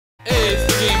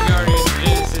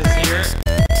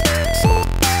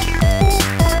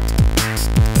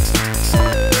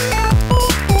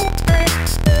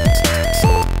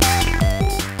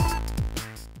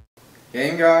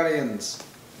GameGuardians.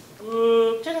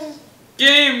 Genesis.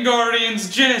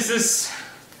 GameGuardians Genesis.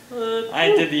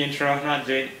 I did the intro, not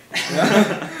Jake.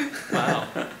 Wow.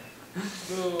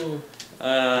 Ooh.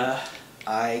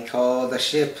 I call the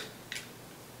ship.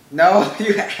 No,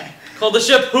 you. Call the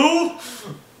ship who?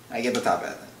 I get the top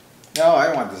hat. No,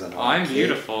 I want this. Oh, I'm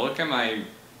beautiful. Look at my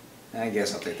I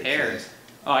guess I'll take the hair. kid.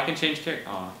 Oh, I can change character.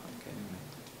 Oh, okay.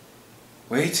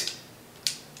 Wait.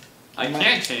 I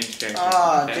can't change character.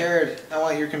 Ah, Okay. Jared, I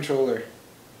want your controller.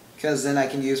 Because then I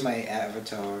can use my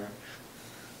avatar.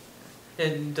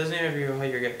 It doesn't have how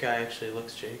your guy actually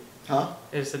looks, Jake. Huh?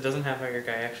 It doesn't have how your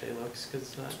guy actually looks, because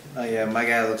it's not. Oh yeah, my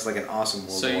guy looks like an awesome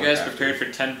World So you War guys Crafter. prepared for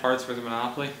 10 parts worth of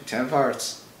Monopoly? 10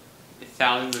 parts.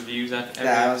 Thousands of views after every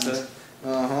Thousands. episode?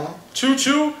 Uh-huh. Choo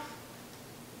choo!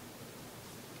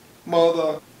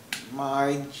 Mother.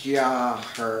 My jaw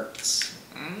hurts.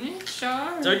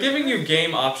 Sure. They're giving you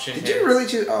game option Did hints. you really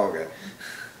choose? Oh, okay.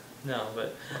 No,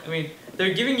 but, I mean,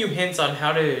 they're giving you hints on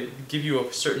how to give you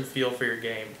a certain feel for your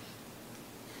game.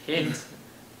 Hint.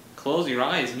 Close your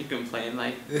eyes and you can play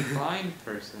like a blind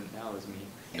person. That was me.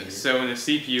 Yeah. So when the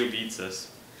CPU beats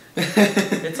us.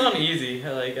 It's on easy,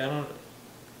 like, I don't...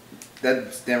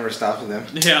 That never stops them.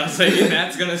 Yeah, I was like,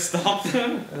 that's gonna stop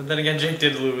them. Then again, Jake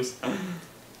did lose.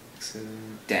 So,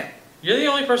 damn. You're the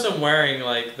only person wearing,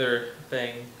 like, their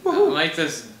thing. I'm like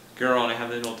this girl and I have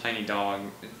this little tiny dog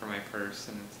for my purse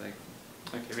and it's like,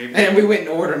 okay, maybe. And we went in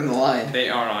order in the line. They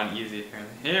are on easy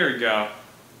apparently. Here we go.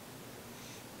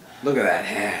 Look at that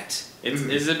hat. It's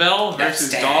Isabel That versus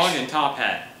stash. dog and top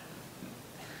hat.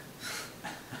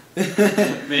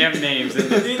 They have names in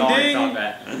this Ding, dog ding. top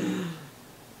hat.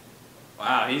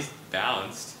 Wow, he's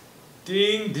balanced.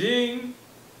 Ding, ding.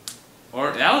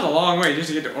 Or that was a long way just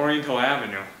to get to Oriental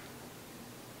Avenue.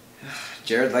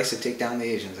 Jared likes to take down the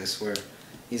Asians, I swear.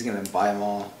 He's gonna buy them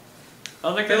all.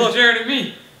 Oh, look Hey, at look. Jared and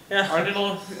me. Yeah.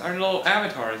 Our little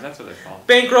avatars, that's what they're called.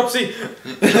 Bankruptcy!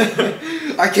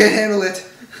 I can't handle it.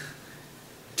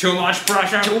 Too much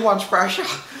pressure. Too much pressure.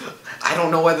 I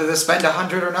don't know whether to spend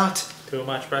 100 or not. Too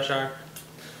much pressure.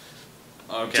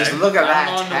 Okay. Just look at I that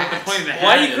don't know what the hat. point of the hat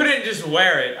Why you is. couldn't just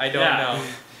wear it, I don't know.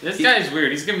 This guy's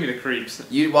weird. He's giving me the creeps.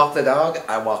 You walk the dog,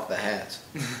 I walk the hat.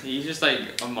 He's just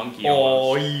like a monkey Oh,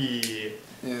 almost. yeah.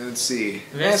 Yeah, let's see.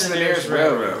 That's the nearest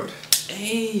railroad.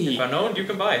 Hey. If I know, you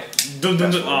can buy. Dun,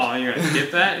 dun, dun. Oh, you're gonna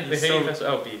skip that? They He's hate you so, fast.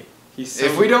 Oh, beat it. he's so,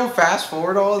 If we don't fast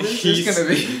forward all this, it's he's gonna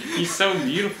be. He's so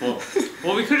beautiful.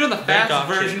 Well, we could have done the fast Bangkok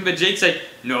version, shit. but Jake's like,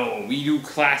 no, we do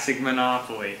classic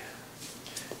Monopoly.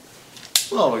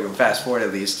 Well, we can fast forward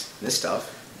at least. This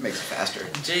stuff makes it faster.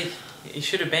 Jake, you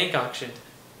should have bank auctioned.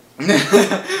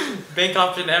 Bank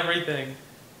auctioned everything.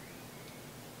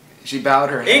 She bowed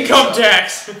her head. Income up.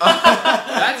 tax!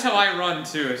 That's how I run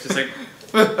too. It's just like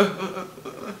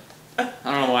I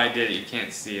don't know why I did it. You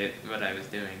can't see it, what I was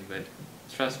doing, but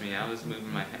trust me, I was moving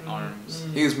my arms.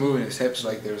 He was moving his hips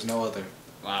like there was no other.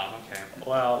 Wow. Okay.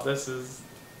 Wow, this is...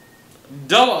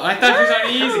 Double. I thought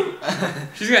she was on easy.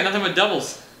 She's got nothing but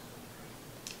doubles.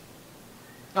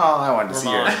 Oh, I wanted to see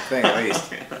your Vermont. thing at least.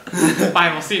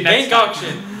 Fine. We'll see you next Bank time.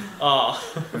 auction!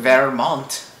 Oh.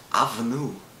 Vermont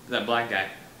Avenue. That black guy.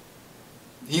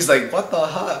 He's like, what the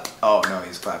heck? Oh no,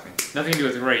 he's clapping. Nothing to do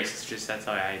with race. It's just that's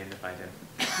how I identified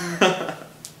him.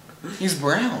 He's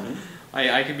brown.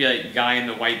 I could be like guy in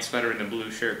the white sweater and the blue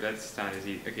shirt. That's not as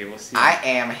easy. Okay, we'll see. I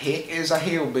am hick as a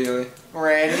hillbilly.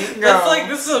 Ready? Go. That's like,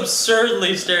 this is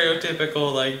absurdly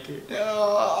stereotypical, like,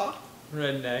 Ah.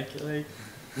 redneck, like...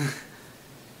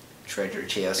 Treasure I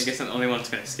chest. guess I'm the only one that's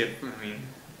gonna skip. I mean,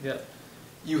 Yeah.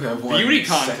 You have won. beauty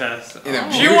contest. In a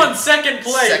Oh. She won second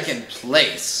place! Second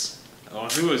place. Oh,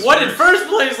 who was What first? did first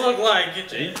place look like?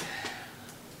 Jake?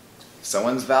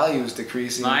 Someone's value is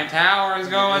decreasing. My tower is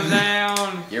going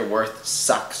down. Your worth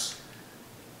sucks.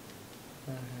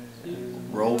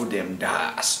 Roll them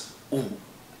dice. Ooh.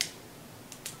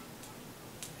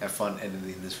 Have fun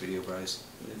editing this video, Bryce.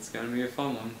 It's gonna be a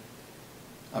fun one.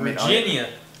 I mean, Virginia.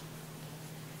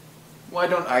 why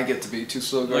don't I get to be too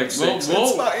slow going Like, six? we'll-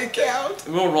 It's my account.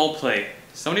 We'll role play.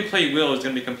 Somebody play Will is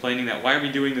gonna be complaining that why are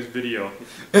we doing this video?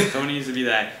 Somebody needs to be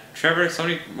that.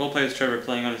 Somebody role play as Trevor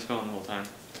playing on his phone the whole time.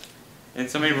 And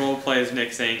somebody role play as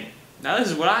Nick saying, now this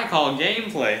is what I call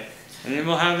gameplay. And then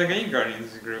we'll have the Game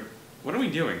Guardians group. What are we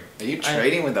doing? Are you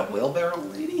trading with the wheelbarrow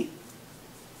lady?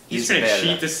 He's trying to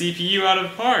cheat the CPU out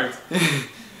of parts.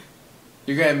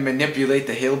 You're gonna manipulate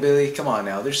the hillbilly? Come on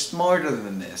now, they're smarter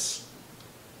than this.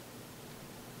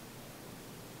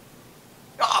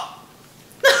 Oh.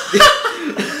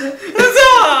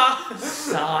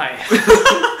 Sigh.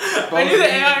 I knew the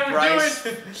AI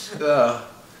would do it.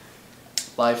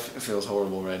 Life feels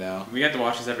horrible right now. We have to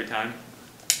watch this every time.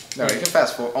 No, you can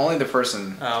fast forward. Only the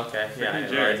person. Oh, okay. Yeah, I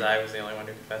Jared. realized I was the only one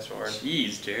who could fast forward.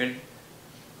 Jeez, Jared.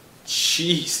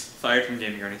 Jeez. Fired from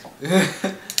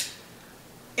GameGuardians.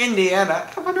 Indiana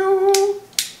Avenue.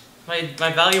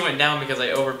 My value went down because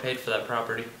I overpaid for that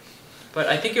property. But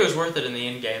I think it was worth it in the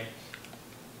end game.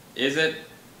 Is it?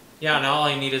 Yeah, and all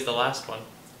I need is the last one.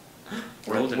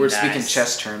 We're speaking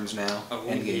chess terms now. Oh,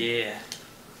 Endgame. yeah.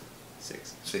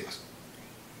 6. 6.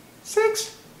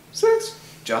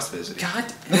 Just visiting.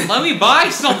 God, let me buy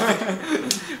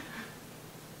something!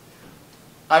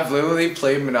 I've literally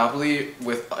played Monopoly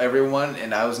with everyone,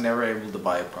 and I was never able to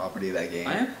buy a property that game.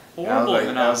 I am And horrible at that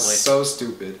Monopoly. was so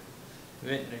stupid.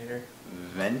 Ventnator.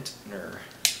 Ventnor.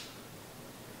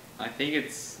 I think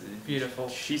it's... Beautiful.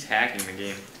 She's hacking the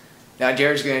game. Now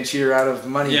Jared's gonna cheat her out of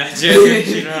money. Yeah, Jared's gonna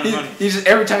cheat her out of money. He's just,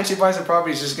 every time she buys a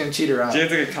property, he's just gonna cheat her out.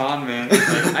 Jared's like a con man.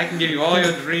 Like, I can give you all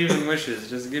your dreams and wishes.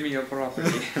 Just give me your property.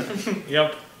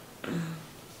 Yep.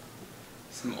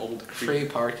 Some old creep. Free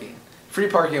parking. Free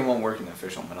parking won't work in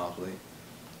official Monopoly.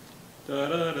 Da,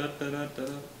 da, da, da, da,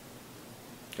 da.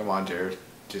 Come on, Jared.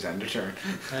 Just end your turn.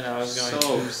 I know, I was going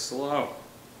So to. slow. Oh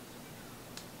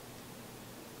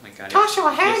my god. Toss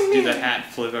your hand Just do in. the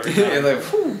hat flip every You're time. like,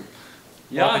 whew.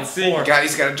 Yahtzee. Four. God,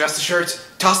 he's gotta adjust the shirts.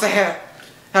 Toss the hat.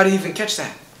 How do you even catch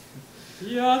that?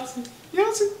 Yahtzee.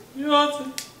 Yahtzee.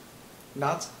 Yahtzee.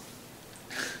 Not.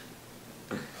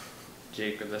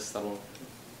 Jake with a subtle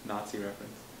Nazi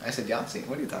reference. I said Yahtzee.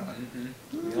 What are you talking about?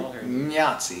 Mm-hmm. We all heard it.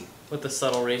 Yahtzee. With the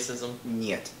subtle racism.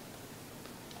 Niet.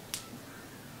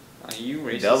 Are you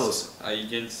racist? Doubles. Are you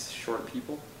against short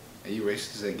people? Are you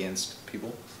racist against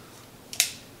people?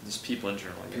 Just people in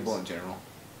general, I guess. People in general.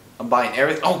 I'm buying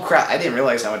everything. Oh crap! I didn't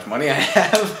realize how much money I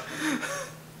have.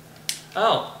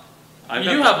 Oh. I've You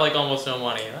got do have like almost no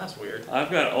money. That's weird.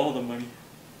 I've got all the money.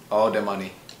 All the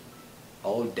money.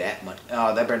 All that money.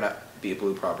 Oh, that better not be a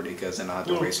blue property because then I'll have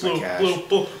to waste my cash.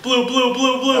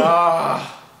 blue.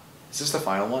 Ah. Is this the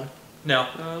final one? No,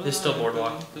 there's still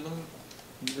boardwalk.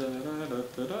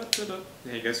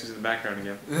 Yeah, guess who's in the background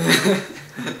again?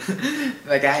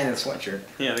 That guy in the sweatshirt.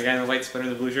 Yeah, the guy in the white sweater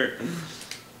and the blue shirt.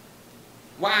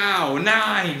 Wow,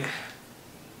 9!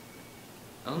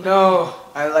 Oh no!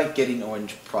 I like getting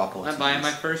orange properties. I'm buying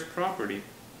my first property.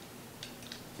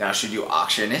 Now should you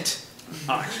auction it?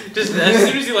 Just as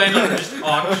soon as you land on it, just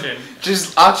auction.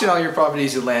 Just auction all your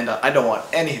properties you land on. I don't want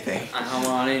anything. I don't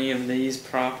want any of these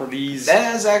properties.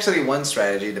 That is actually one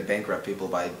strategy to bankrupt people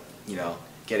by, you know,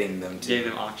 getting them to Getting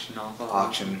them auction off.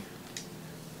 auction.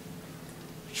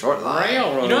 Short line.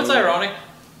 Railroad. You know what's ironic?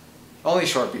 Only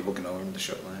short people can own the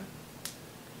short line.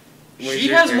 Where's She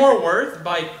your has character? more worth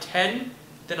by 10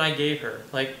 than I gave her.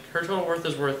 Like, her total worth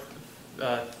is worth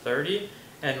 30,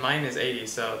 and mine is 80,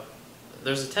 so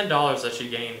there's a $10 that she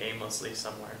gained aimlessly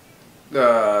somewhere.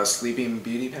 The Sleeping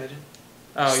Beauty pageant?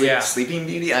 Oh, yeah. Sleeping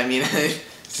Beauty? I mean,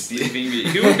 Sleeping Beauty.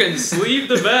 Who can sleep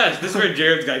the best? This is where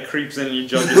Jared's guy creeps in and he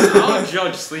judges. I'll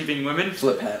judge sleeping women.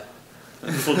 flip hat.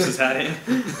 Flips his hat in.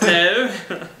 Hello.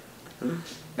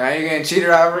 Now you're gonna cheat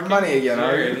her out of her money again,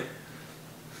 are you? Jared.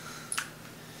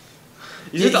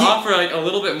 You have to offer like a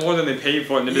little bit more than they paid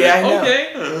for it and to be Yeah, I know.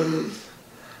 like, okay.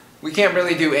 We can't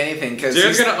really do anything because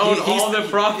Jared's gonna own all the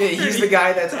property. Yeah, he's the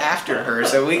guy that's after her,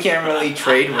 so we can't really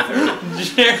trade with her.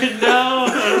 Jared, no.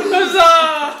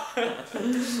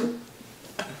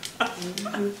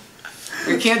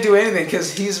 We can't do anything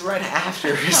because he's right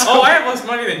after her. So. Oh, I have less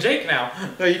money than Jake now.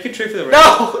 No, you can trade for the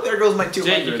railroad. No! There goes my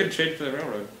 200. Jake, you could trade for the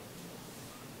railroad.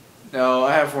 No,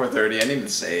 I have 430. I need to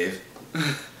save.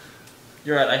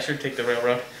 You're right, I should take the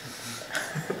railroad.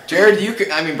 Jared, you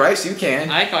can. I mean, Bryce, you can.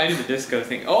 I thought I did the disco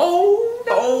thing. Oh,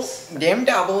 Oh, damn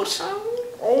doubles.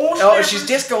 Oh, Oh, she's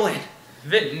discoing.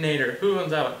 Ventnator. Who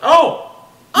owns that one? Oh!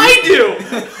 I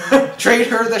do! Trade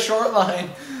her the short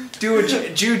line. Do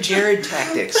Jared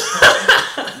tactics.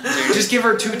 Just give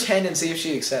her 210 and see if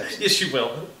she accepts. Yes, she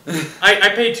will.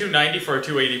 I paid $290 for a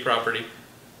 $280 property.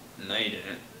 no, you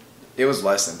didn't. It was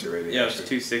less than 280. Yeah, it was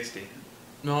actually. 260.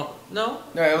 No. No,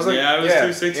 it was like Yeah, it was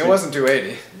 260. It wasn't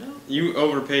 280. No. You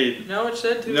overpaid. No, it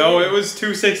said 280. No, it was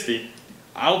 260.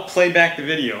 I'll play back the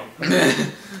video.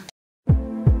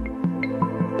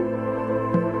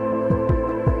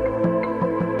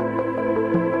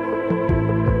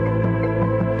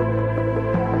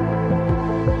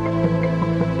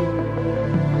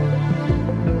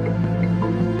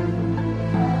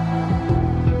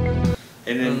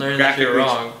 And then learn that you're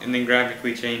wrong. And then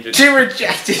graphically change it. She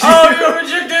rejected. Oh, you're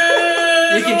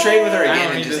rejected! You can trade with her I again don't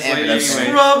and need just this end lady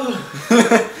it up.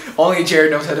 anyway. Scrub! Only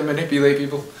Jared knows how to manipulate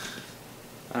people.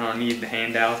 I don't need the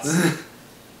handouts.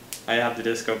 I have the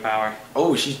disco power.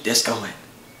 Oh, she's discoing.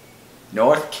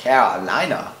 North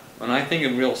Carolina. When I think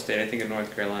of real estate, I think of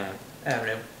North Carolina.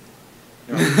 Avenue.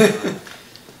 North Carolina.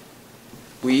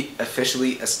 We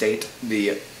officially estate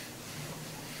the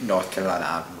North Carolina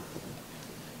Avenue.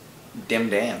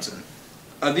 Dim dancing.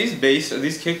 Are these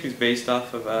characters based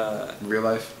off of Real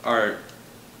life? our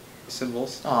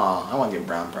symbols? Aw, I want to get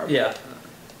brown property. Yeah.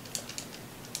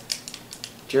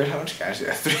 Jared, how much cash do you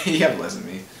have? 3? You have less than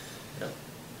me. Yep.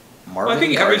 Marvin Well, I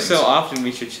think Gardens. every so often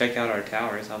we should check out our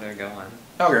towers, how they're going.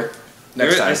 Okay.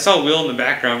 Next I time. saw Will in the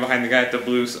background behind the guy at the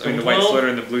blue, the white Will? sweater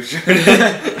and the blue shirt.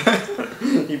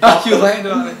 He Oh, pops you up,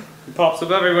 landed on it. he pops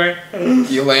up everywhere.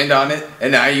 You land on it,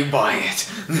 and now you buy it.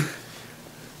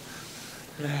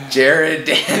 Jared,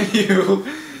 damn you.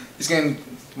 He's gonna.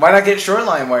 Why not get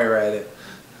Shoreline while you're at it?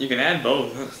 You can add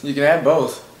both. You can add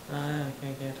both. I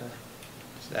can't.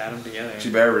 Just add them together. She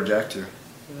better reject you.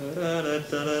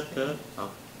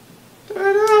 Oh.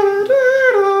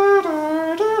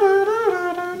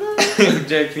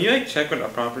 Jared, can you like check what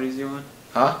properties you want?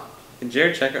 Huh? Can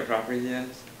Jared check what properties he has?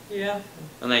 Yeah.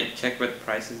 And like check what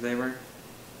prices they were?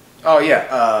 Oh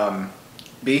yeah.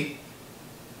 B.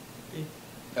 B.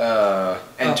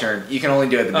 End turn. You can only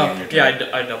do it at the beginning of your Yeah,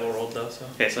 turn. I double rolled though, so.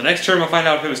 Okay, so next turn we'll find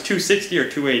out if it was 260 or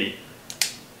 280.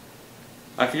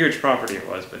 I forget which property it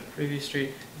was, but Preview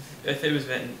Street. If it was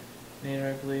Ventnor,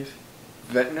 I believe.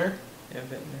 Ventnor? Yeah,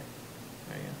 Ventnor.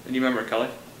 There you do you remember what color?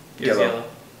 go. It was Yellow. yellow.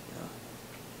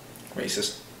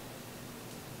 Racist.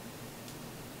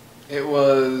 It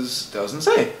was. Doesn't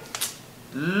say.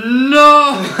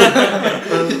 No!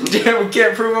 Damn, we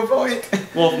can't prove a point.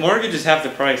 Well, if mortgage is half the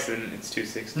price, then it's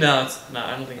 260. No, it's not.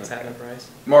 I don't think it's half the price.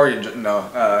 Mortgage,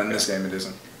 no. In this game it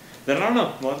isn't. Then I don't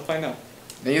know. We'll have to find out.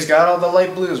 He's got all the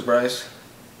light blues, Bryce.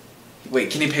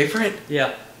 Wait, can you pay for it?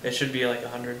 Yeah, it should be like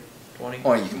 120.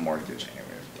 Oh, you can mortgage anyway.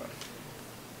 But...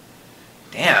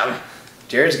 Damn.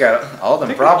 Jared's got all them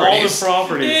Pick up properties. all the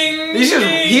properties. Ding,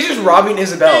 He's just robbing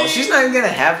Isabel. She's not even gonna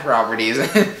have properties.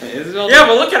 Isabel? Yeah,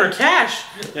 but look at her cash.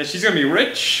 Yeah, she's gonna be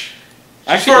rich.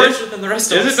 She's far richer than the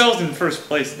rest of us. Isabel's in first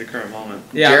place at the current moment.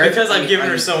 Yeah, Jared, because I've given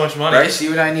her so much money. Bryce,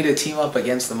 you and I need to team up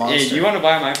against the monster. Hey, do you want to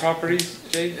buy my properties,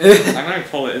 Jake? I'm gonna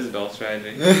pull the Isabel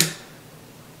strategy.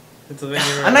 It's a thing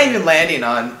I'm not even landing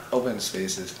on open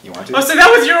spaces. You want to? Oh, so that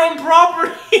was your own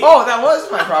property. Oh, that was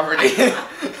my property.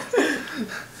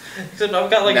 Except I've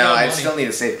got like no, no I money. still need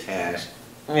to save cash.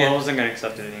 Well, I wasn't gonna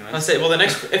accept it anyway. I say, well, the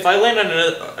next if I land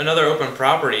on another open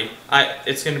property,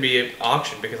 it's going to be an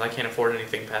auction because I can't afford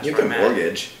anything past You where can I'm at.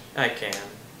 mortgage, I can.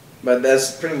 but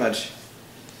that's pretty much.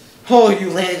 Oh, you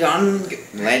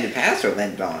landed past or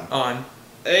landed on? On.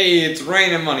 Hey, it's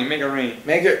raining money. Make it rain.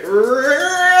 Make it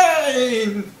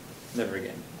rain. Never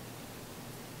again.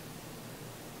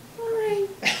 Rain.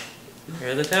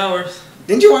 Here are the towers.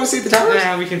 Didn't you want to see the towers?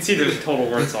 Yeah, we can see the total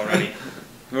worths already.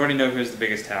 We already know who's the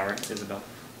biggest tower, Isabel.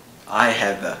 I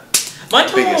had the. My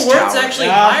total Biggest worth's tower. actually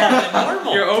higher than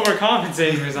normal. You're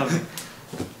overcompensating or something.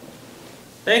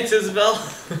 Thanks, Isabel.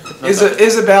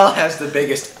 Isabel has the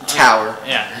biggest tower.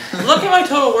 Yeah. Look at my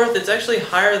total worth. It's actually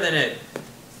higher than it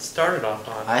started off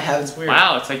on. I have. It's weird.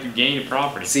 Wow, it's like you gained a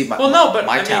property. See, my, Well, no, but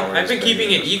my I mean, tower I've is been bigger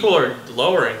keeping it than- equal or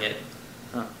lowering it.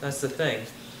 Huh. That's the thing.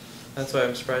 That's why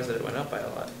I'm surprised that it went up by a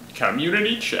lot.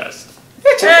 Community chest.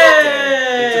 It's your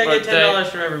birthday. Hey, I It's get your $10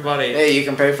 from everybody. Hey, you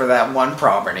can pay for that one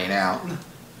property now.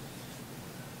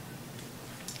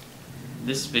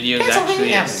 This video is It's actually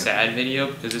already a happening. sad video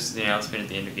because this is the announcement at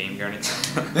the end of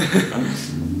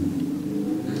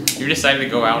GameGuardians. You decided to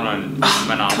go out on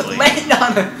Monopoly. Land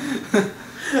on it.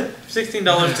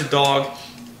 $16 to dog.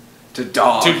 To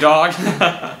dog. To dog.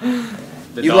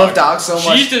 The You dog. love dogs so much.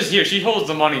 She's just here. She holds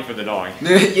the money for the dog.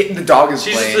 The dog is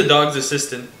She's playing. just the dog's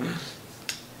assistant.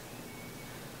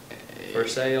 For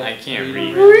sale. I can't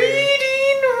Reading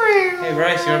read. room. Hey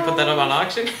Bryce, you want to put that up on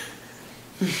auction?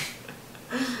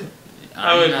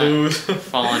 I would lose.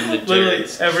 Falling the Literally,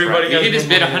 Jared's everybody trap. has You just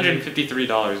more bid money than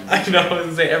 $153. I know. I was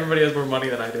gonna say everybody has more money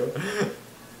than I do.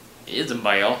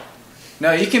 Isabel.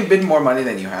 No, you can bid more money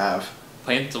than you have.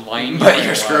 Plant the line. But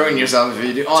you're screwing yourself if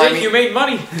you do. Oh, Jake, I mean, you made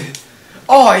money.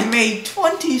 oh, I made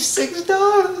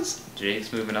 $26.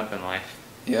 Jake's moving up in life.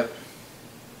 Yep.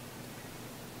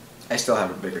 I still have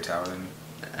a bigger tower than you.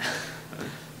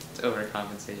 It's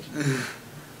overcompensation.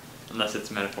 Unless it's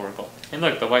metaphorical. And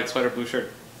look, the white sweater, blue shirt.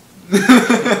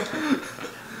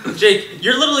 Jake,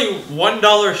 you're literally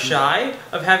 $1 shy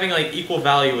of having like equal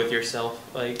value with yourself,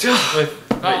 like with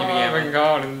what you began Marvin with.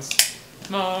 Gardens.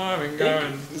 Marvin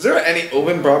Gardens. Is there any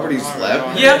open properties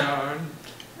left? Yeah.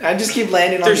 I just keep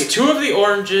landing on There's the... 2 of the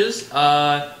oranges,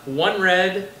 1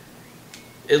 red.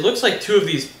 It looks like 2 of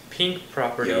these pink You own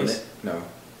properties. it? No.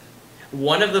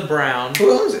 1 of the brown.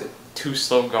 Who owns it? Too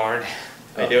slow guard.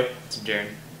 I do. It's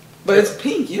Jared. But it's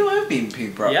pink. You don't have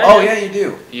pink, bro. Yeah, oh yeah. yeah, you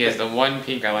do. He has the one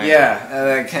pink I like.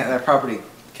 Yeah, that property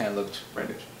kind of looked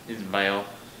reddish. It's Vale.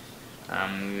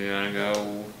 I'm gonna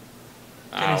go.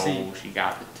 Tennessee. Oh, she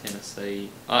got the Tennessee.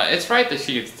 It's right that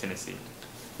she gets Tennessee.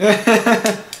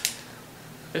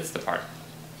 It's the part.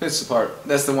 It's the part.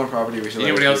 That's the one property we should.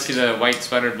 Anybody else see the white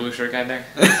sweater, blue shirt guy there?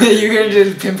 You're gonna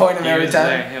just pinpoint him every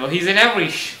time. There. Well, he's in every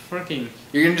freaking.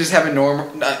 You're gonna just have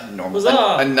a What's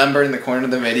up? a number in the corner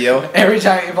of the video every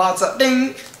time he pops up.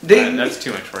 Ding, ding. That's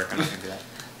too much work. I'm not gonna do that.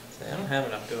 I don't have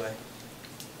enough, do I?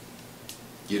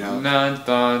 You know.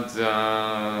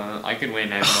 I could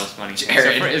win. I have the most money. Jared.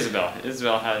 Except for Isabel.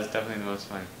 Isabel has definitely the most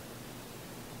money.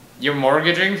 You're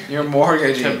mortgaging? You're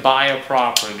mortgaging. To buy a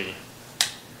property.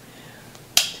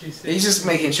 He's just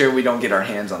making sure we don't get our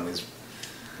hands on these.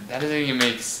 That doesn't even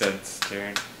make sense,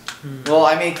 Jared. Well,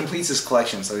 I mean, he completes his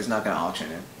collection, so he's not gonna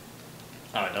auction it.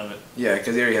 Oh, it doesn't. Yeah,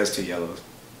 because he already has 2 yellows.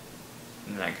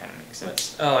 That kind of makes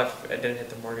sense. Oh, I didn't hit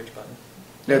the mortgage button.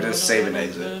 No, just save and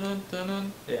exit.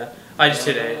 Yeah, I just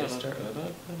hit A. Just start.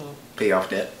 Pay off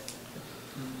debt.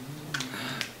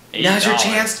 $8. Now's your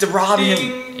chance to rob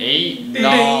him. $8.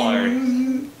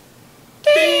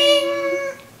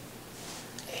 Ding.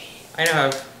 I now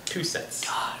have 2 sets.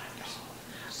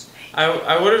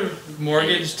 I would have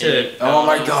mortgaged to Oh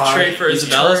my God. trade for He's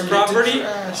Isabella's turned into property,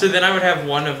 trash. so then I would have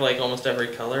one of like almost every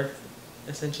color,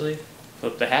 essentially.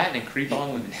 Flip the hat and creep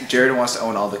on with it. Jared wants to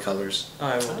own all the colors. Oh,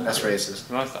 I will. That's racist.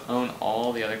 He wants to own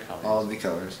all the other colors. All the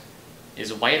colors.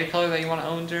 Is white a color that you want to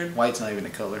own, Jared? White's not even a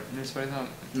color. That's what I thought.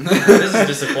 This is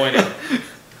disappointing.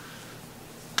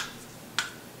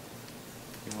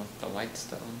 You want the white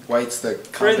stone? White's the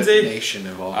Frenzy. combination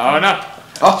of all. Oh no!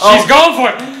 Oh, She's going for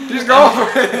it! She's going for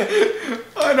it!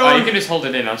 I know. Oh, you can just hold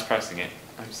it in. I was pressing it.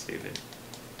 I'm stupid.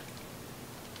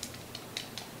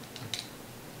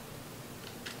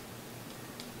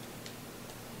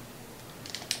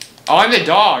 Oh, I'm the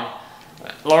dog.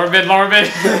 Lower bid, lower bid.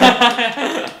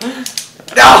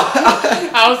 No!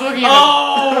 I was looking at.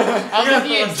 I was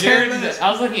looking at Jared.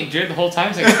 I was looking at Jared the whole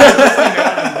time. So I was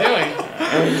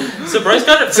doing. So Bryce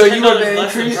got it for So you $10 would've been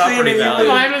less than increasing property and you value.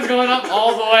 Mine was going up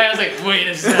all the way. I was like, wait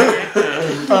a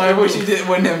second. I wish you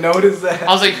wouldn't have noticed that.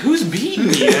 I was like, who's beating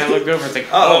me? And I looked over. It's like,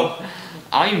 oh,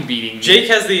 I'm beating you. Jake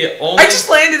has the only. I just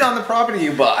landed on the property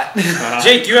you bought.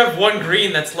 Jake, you have 1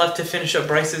 green that's left to finish up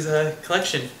Bryce's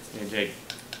collection. Hey, Jake.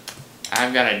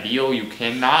 I've got a deal you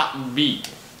cannot beat.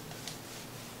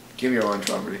 Give me your orange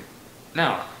property.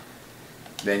 No.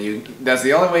 Then that's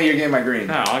the only way you're getting my green.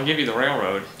 No, I'll give you the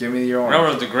railroad. Give me your orange.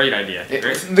 Railroad's a great idea.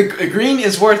 The green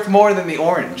is worth more than the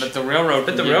orange. But the railroad.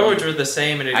 But the railroads are the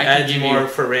same and it I can adds give more you-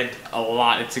 for rent. a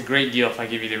lot. It's a great deal if I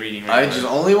give you the reading I railroad. just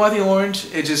only want the orange.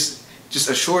 It just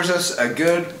assures us a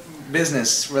good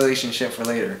business relationship for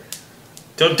later.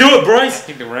 Don't do it, I Bryce!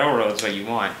 think the railroad's what you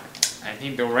want. I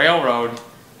think the railroad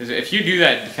is. If you do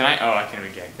that, can I? Oh, I can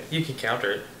reject it. You can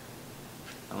counter it.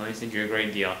 I want to send you a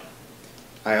great deal.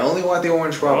 I only want the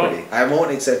orange property. I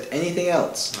won't accept anything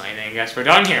else. I then guess we're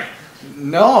done here.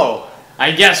 No.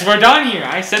 I guess we're done here.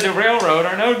 I said the railroad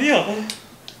or no deal.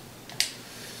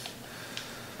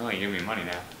 Oh, you give me money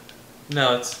now.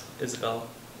 No, it's Isabella.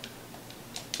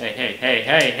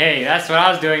 Hey, that's what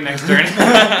I was doing next turn.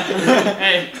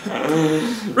 Hey.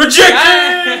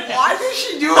 Rejected! Why did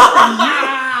she do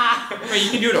it for Wait,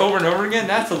 you can do it over and over again?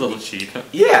 That's a little cheap. you?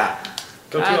 Yeah.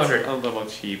 Go That's 200. a little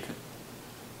cheap.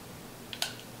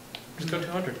 Just go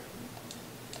 200.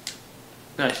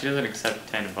 No, she doesn't accept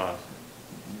 10 above.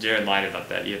 Jared lied about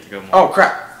that. You have to go more. Oh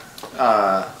crap.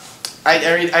 I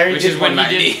already Which did is when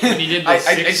 190. when you did the I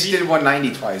 60. just did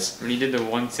 190 twice. When you did the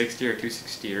 160 or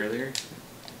 260 earlier,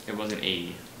 it wasn't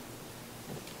 80.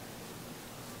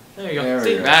 There you go. There we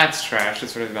See? go. That's trash.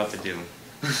 That's what I was about to do.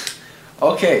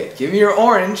 Okay, give me your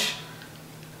orange.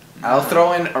 I'll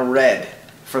throw in a red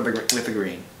with the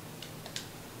green.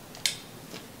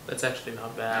 That's actually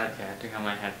not bad. Okay, I think I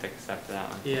might have to accept that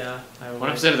one. Yeah, I would. What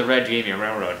if instead of the red you gave me a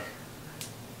railroad?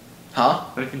 Huh?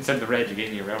 What if instead of the red you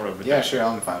gave me a railroad? With Yeah, that? sure,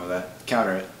 I'm fine with that.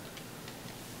 Counter it.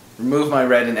 Remove my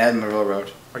red and add my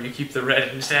railroad. Or you keep the red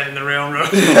and just add in the railroad.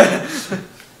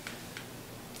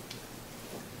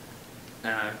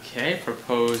 Okay,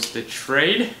 propose the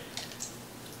trade.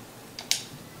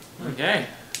 Okay.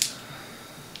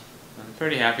 I'm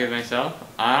pretty happy with myself.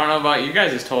 I don't know about you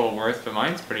guys' total worth, but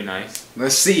mine's pretty nice.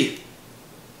 Let's see.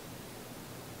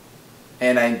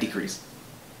 And I decrease.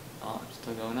 Oh, I'm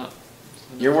still going up.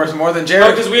 You're worth more than Oh,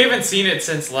 Jared. because we haven't seen it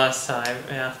since last time.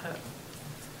 Yeah.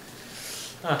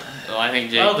 Well, I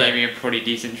think Jake Well then. gave me a pretty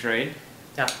decent trade.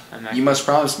 Yeah. I'm not You must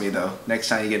promise me though. Next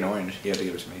time you get an orange, you have to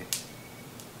give it to me.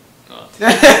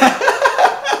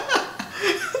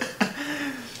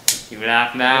 You You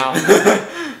laugh now.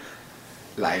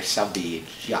 Life's a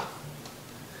bitch. Yeah.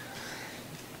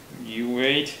 You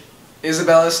wait.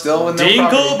 Isabella's still with no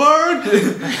property.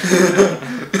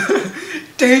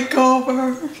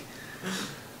 Dinkelberg!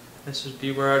 This would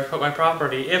be where I'd put my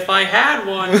property if I had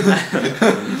one.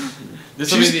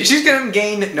 She's gonna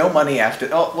gain no money after.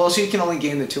 Oh, well, she can only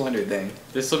gain the 200 thing.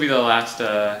 This will be the last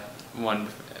one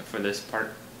for this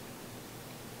part.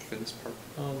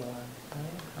 Hold on.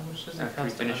 How much does it After we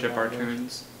cost? finish up our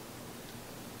tunes.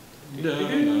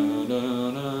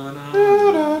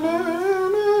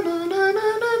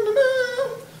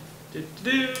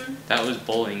 That was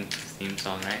bowling theme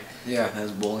song, right? Yeah,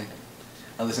 that's bowling.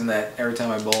 I listen to that every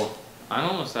time I bowl. I'm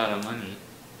almost out of money.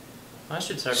 I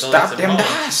should start building Stop some them homes.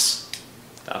 dice!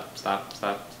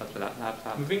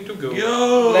 Stop. Moving to go.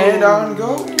 Go! Land on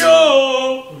go!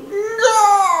 Go!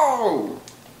 Go!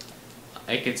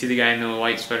 I can see the guy in the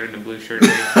white sweater and the blue shirt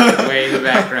way in the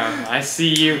background. I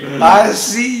see you. I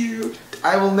see you.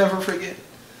 I will never forget.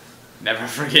 Never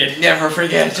forget. Never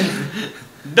forget.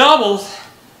 Doubles!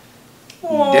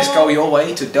 Disco your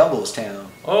way to Doubles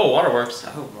Town. Oh, waterworks.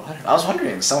 Oh, water. I was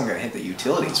wondering if someone gonna hit the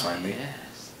utilities finally.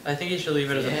 Yes. I think you should leave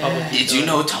it as a public. Did you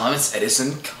know Thomas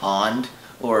Edison conned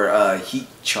or he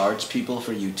charged people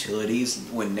for utilities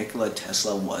when Nikola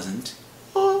Tesla wasn't?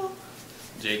 Oh.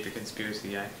 Jake, the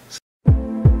conspiracy guy.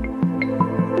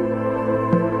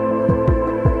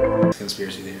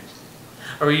 Conspiracy theories.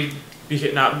 Are we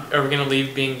gonna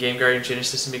leave being Game Guardian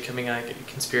Genesis and becoming like a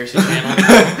conspiracy channel?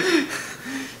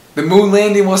 The moon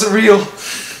landing wasn't real.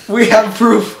 We have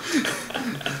proof.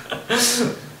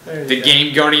 The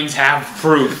Game Guardians have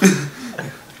proof.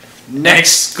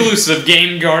 Exclusive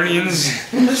Game Guardians.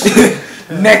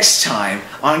 Next time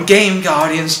on Game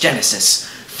Guardians Genesis,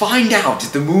 find out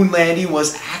if the moon landing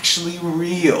was actually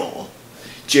real.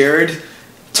 Jared,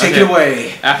 take it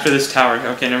away. After this tower.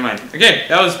 Okay, never mind. Okay,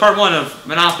 that was part 1 of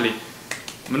Monopoly.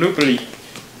 Monopoly.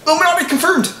 Illuminati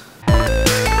confirmed.